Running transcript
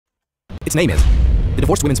Its name is the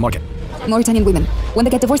Divorced Women's Market. Mauritanian women. When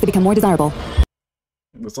they get divorced, they become more desirable.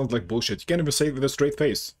 That sounds like bullshit. You can't even say it with a straight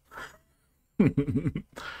face. Well,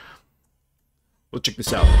 check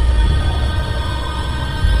this out.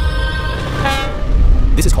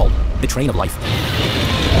 This is called the Train of Life.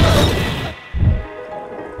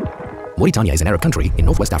 Mauritania is an Arab country in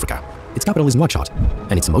northwest Africa. Its capital is Nouakchott,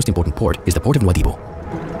 and its most important port is the port of Nouadhibou.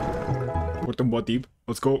 Port of Nouadhibou?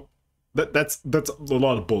 Let's go. That's a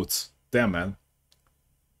lot of boats. Damn, man.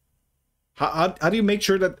 How do you make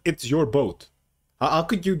sure that it's your boat? How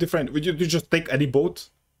could you defend? Would you just take any boat?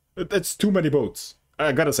 That's too many boats.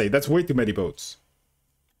 I gotta say, that's way too many boats.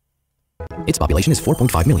 Its population is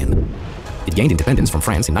 4.5 million. It gained independence from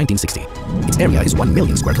France in 1960. Its area is 1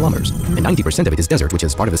 million square kilometers, and 90% of it is desert, which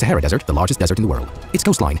is part of the Sahara Desert, the largest desert in the world. Its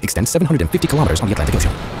coastline extends 750 kilometers on the Atlantic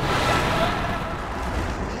Ocean.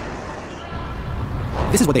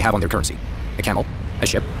 This is what they have on their currency. A camel, a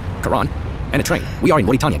ship, Quran, and a train. We are in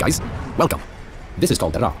Mauritania, guys. Welcome. This is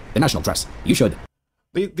called Dracon, the national dress. You should.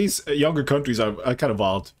 These younger countries are kind of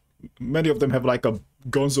wild. Many of them have like a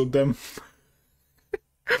guns on them.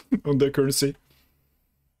 On their currency.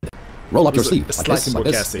 Roll up your sleeve like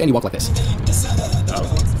this, and you walk like this.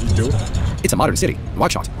 You do? It's a modern city,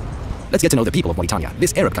 Nouakchott. Let's get to know the people of Mauritania.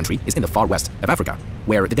 This Arab country is in the far west of Africa,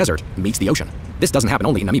 where the desert meets the ocean. This doesn't happen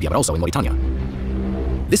only in Namibia, but also in Mauritania.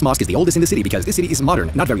 This mosque is the oldest in the city because this city is modern,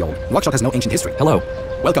 not very old. Nouakchott has no ancient history. Hello.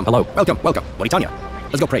 Welcome, hello, welcome, welcome. Mauritania.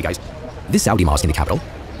 Let's go pray, guys. This Saudi mosque in the capital,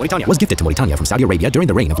 Mauritania, was gifted to Mauritania from Saudi Arabia during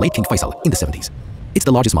the reign of late King Faisal in the 70s. It's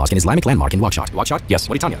the largest mosque and Islamic landmark in Nouakchott. Nouakchott? Yes.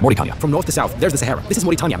 Mauritania. Mauritania. From north to south, there's the Sahara. This is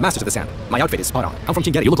Mauritania, masters of the sand. My outfit is spot on. I'm from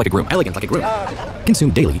King. You look like a groom. Elegant like a groom.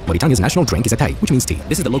 Consumed daily, Mauritania's national drink is atay, which means tea.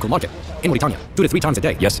 This is the local market. In Mauritania, 2 to 3 times a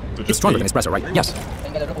day. Yes. It's stronger than espresso, right? Yes.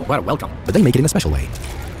 Well, welcome. But they make it in a special way.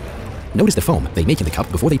 Notice the foam they make in the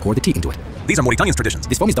cup before they pour the tea into it. These are Mauritanians' traditions.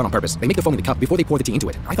 This foam is done on purpose. They make the foam in the cup before they pour the tea into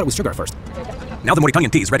it. I thought it was sugar at first. Now the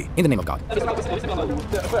Mauritanian tea is ready. In the name of God.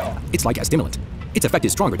 It's like a stimulant. Its effect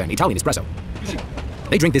is stronger than Italian espresso.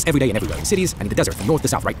 They drink this every day and everywhere, in cities and in the desert from north to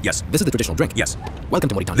south, right? Yes. This is the traditional drink. Yes. Welcome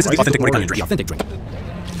to Mauritania. This is the authentic Mauritanian drink. The authentic drink.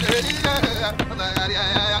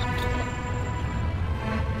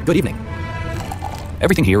 Good evening.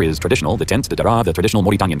 Everything here is traditional. The tent, the dara, the traditional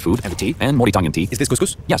Mauritanian food, and the tea. And Mauritanian tea. Is this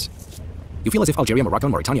couscous? Yes. You feel as if Algeria, Morocco,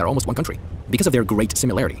 and Mauritania are almost one country because of their great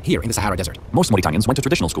similarity here in the Sahara Desert. Most Mauritanians went to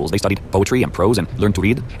traditional schools. They studied poetry and prose and learned to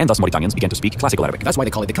read, and thus Mauritanians began to speak classical Arabic. That's why they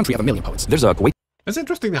call it the country of a million poets. There's a Kuwait. It's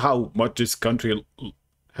interesting how much this country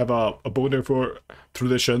have a boner for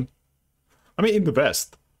tradition. I mean, in the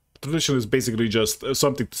West, tradition is basically just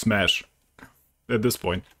something to smash at this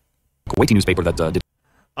point. Kuwaiti newspaper that did.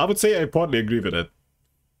 I would say I partly agree with it.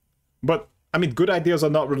 But, I mean, good ideas are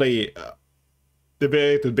not really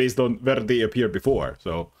debated based on where they appeared before,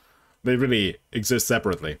 so they really exist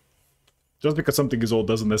separately. Just because something is old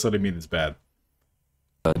doesn't necessarily mean it's bad.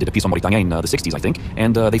 Did a piece on Mauritania in the 60s, I think,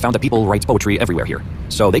 and they found that people write poetry everywhere here.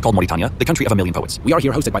 So they called Mauritania the country of a million poets. We are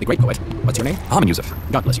here hosted by the great poet. What's your name? Ahmed Yusuf.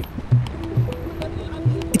 God bless you.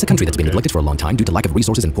 It's a country that's been neglected for a long time due to lack of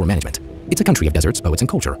resources and poor management. It's a country of deserts, poets, and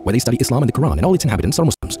culture, where they study Islam and the Quran, and all its inhabitants are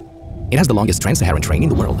Muslims. It has the longest trans-Saharan train in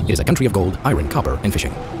the world. It is a country of gold, iron, copper, and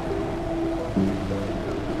fishing.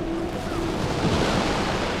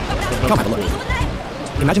 Come have a look.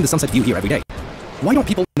 Imagine the sunset view here every day. Why don't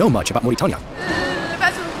people know much about Mauritania?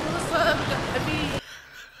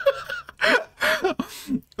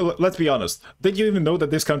 Let's be honest. Did you even know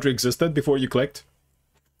that this country existed before you clicked?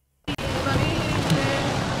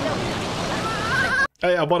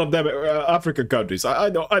 Yeah, one of them African countries. I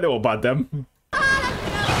know about them.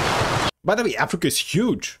 By the way, Africa is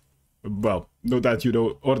huge. Well, not that you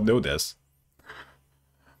know or know this.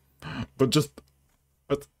 But just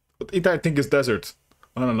the entire thing is desert.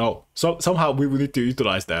 I don't know. So somehow we will need to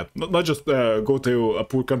utilize that. Not just go to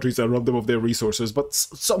poor countries and rob them of their resources, but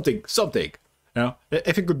something. Yeah,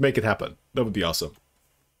 if it could make it happen, that would be awesome.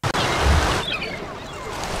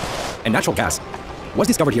 And natural gas was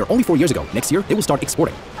discovered here only 4 years ago. Next year, they will start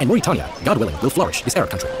exporting. And Mauritania, God willing, will flourish, this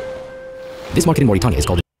Arab country. This market in Mauritania is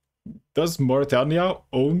called... Does Mauritania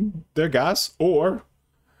own their gas, or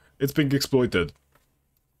it's being exploited?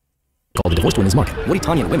 Called the Divorced Women's Market.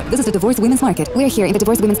 Mauritanian women. This is the Divorced Women's Market. We're here in the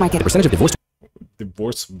Divorced Women's Market. The percentage of divorced...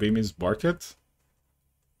 Divorced Women's Market?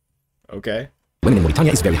 Okay. Women in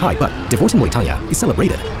Mauritania is very high, but divorce in Mauritania is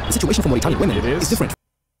celebrated. The situation for Mauritanian women is different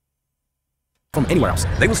from anywhere else.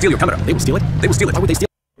 They will steal your camera. They will steal it? They will steal it. Why would they steal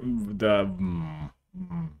it?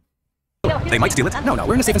 They might steal it? No,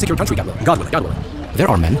 we're in a safe and secure country, God willing. God willing. God willing. There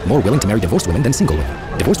are men more willing to marry divorced women than single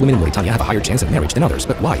women. Divorced women in Mauritania have a higher chance of marriage than others,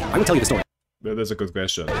 but why? I will tell you the story. That's a good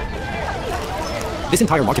question. This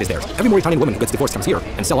entire market is theirs. Every Mauritanian woman who gets divorced comes here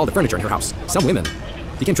and sell all the furniture in her house. Some women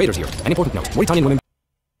became traders here. An important note, Mauritanian women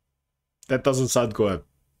That doesn't sound good.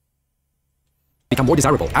 become more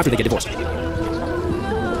desirable after they get divorced.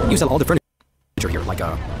 You sell all the furniture here, like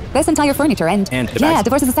This entire furniture and the yeah, bags.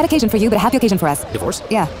 divorce is a sad occasion for you, but a happy occasion for us. divorce?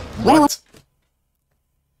 Yeah. When I What?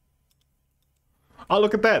 Oh,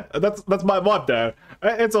 look at that. That's my mom there.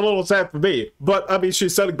 It's a little sad for me, but I mean,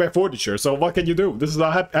 she's selling back furniture, so what can you do? This is a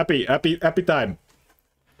happy time.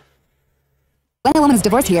 When a woman is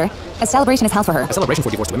divorced here, a celebration is held for her. A celebration for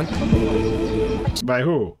divorced women? By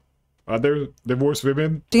who? Are there divorced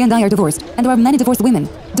women? She and I are divorced, and there are many divorced women.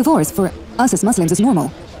 Divorce for us as Muslims is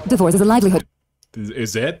normal. Divorce is a livelihood.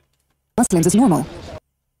 Is it? Muslims is normal.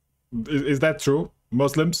 Is that true?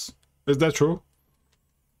 Muslims? Is that true?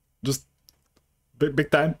 Just big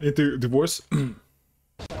time into divorce?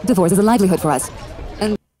 Divorce is a livelihood for us.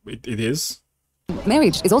 And It is?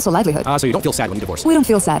 marriage is also a livelihood. So you don't feel sad when you divorce? We don't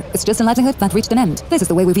feel sad. It's just a livelihood that reached an end. This is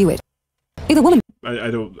the way we view it. If a woman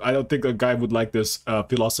I don't think a guy would like this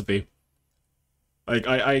philosophy. Like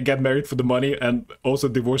I get married for the money and also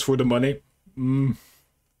divorce for the money. woman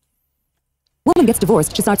gets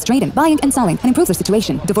divorced, she starts trading, buying and selling, and improves her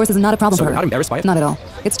situation. Divorce is not a problem So for you're her. not embarrassed by it? Not at all.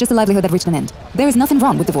 It's just a livelihood that reached an end. There is nothing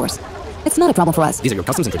wrong with divorce. It's not a problem for us. These are your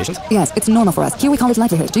customs and traditions? Yes, it's normal for us. Here we call it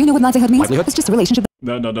livelihood. Do you know what livelihood means? Livelihood? It's just a relationship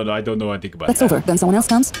No, I don't know anything about that's that. over. Then someone else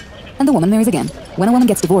comes, and the woman marries again. When a woman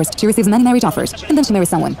gets divorced, she receives many marriage offers, and then she marries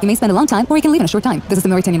someone. He may spend a long time, or he can leave in a short time. This is the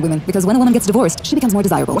Mauritanian women, because when a woman gets divorced, she becomes more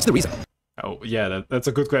desirable. What's the reason? Oh, yeah, that's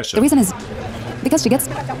a good question. The reason is because she gets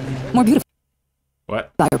more beautiful.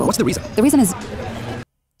 What? Desirable. What's the reason? The reason is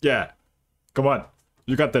Yeah. Come on.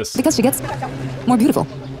 You got this. because she gets more beautiful.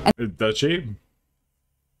 And Does she?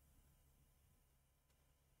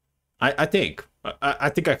 I think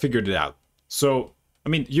I figured it out. So, I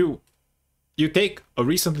mean, you take a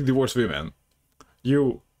recently divorced woman,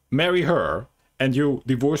 you marry her, and you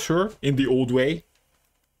divorce her in the old way.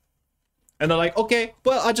 And they're like, okay,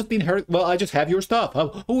 well, I just been hurt. Well, I just have your stuff.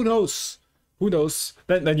 Who knows? Who knows?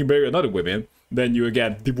 Then you marry another woman. Then you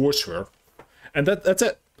again divorce her, and that's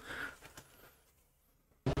it.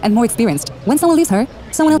 and more experienced. When someone leaves her,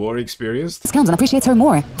 someone else More experienced. comes and appreciates her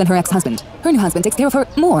more than her ex-husband. Her new husband takes care of her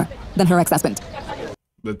more than her ex-husband.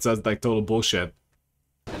 That sounds like total bullshit.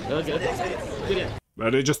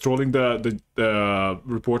 Are they just trolling the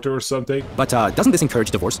reporter or something? But doesn't this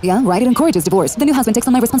encourage divorce? Yeah, right? It encourages divorce. The new husband takes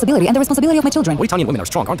on my responsibility and the responsibility of my children. Mauritanian women are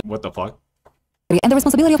strong, aren't they? What the fuck? And the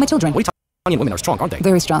responsibility of my children. Mauritanian women are strong, aren't they?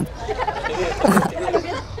 Very strong.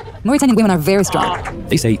 Mauritanian women are very strong.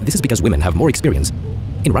 They say this is because women have more experience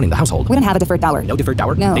in running the household. We don't have a deferred dower. No deferred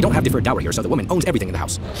dower? No. They don't have deferred dower here, so the woman owns everything in the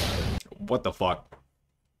house. What the fuck?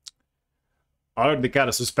 I already kind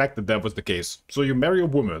of suspected that was the case. So you marry a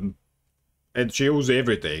woman, and she owns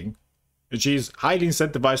everything, and she's highly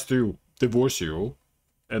incentivized to divorce you,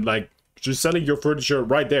 and like she's selling your furniture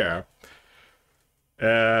right there,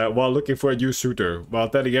 while looking for a new suitor, while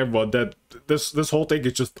telling everyone that this whole thing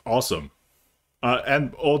is just awesome.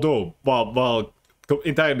 And although while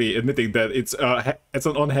entirely admitting that it's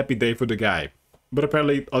an unhappy day for the guy, but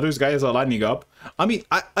apparently other guys are lining up. I mean,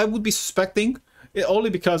 I would be suspecting it only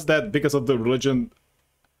because of the religion.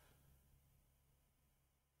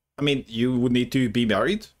 I mean, you would need to be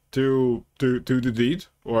married to the deed,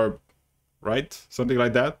 or right, something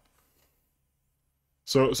like that.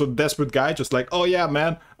 So desperate guy just like, oh yeah,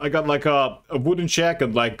 man, I got like a wooden shack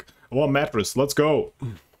and like one mattress. Let's go.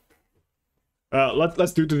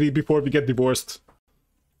 Let's do the deed before we get divorced.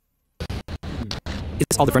 Is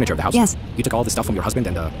this all the furniture of the house? Yes. You took all the stuff from your husband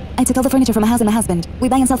and I took all the furniture from my house and my husband. We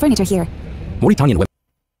buy and sell furniture here. Mauritanian women.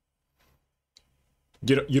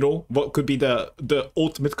 You know what could be the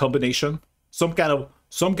ultimate combination? Some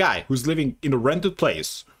guy who's living in a rented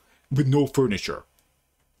place with no furniture.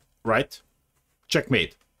 Right?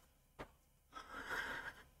 Checkmate.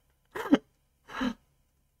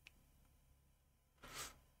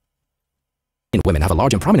 Women have a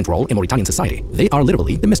large and prominent role in Mauritanian society. They are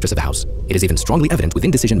literally the mistress of the house. It is even strongly evident within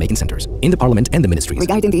decision-making centers, in the parliament and the ministries.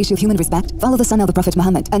 Regarding the issue of human respect, follow the son of the Prophet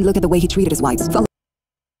Muhammad and look at the way he treated his wives. Follow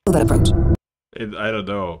that approach. I don't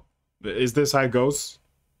know. Is this how it goes?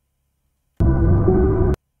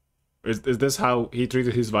 Is this how he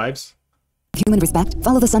treated his wives? Human respect,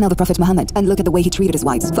 follow the son of the Prophet Muhammad and look at the way he treated his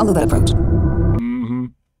wives. Follow that approach.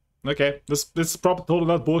 Okay, this is probably totally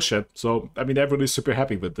not bullshit. So I mean, everyone is super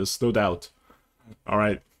happy with this, no doubt. All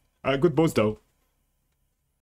right, good boast though.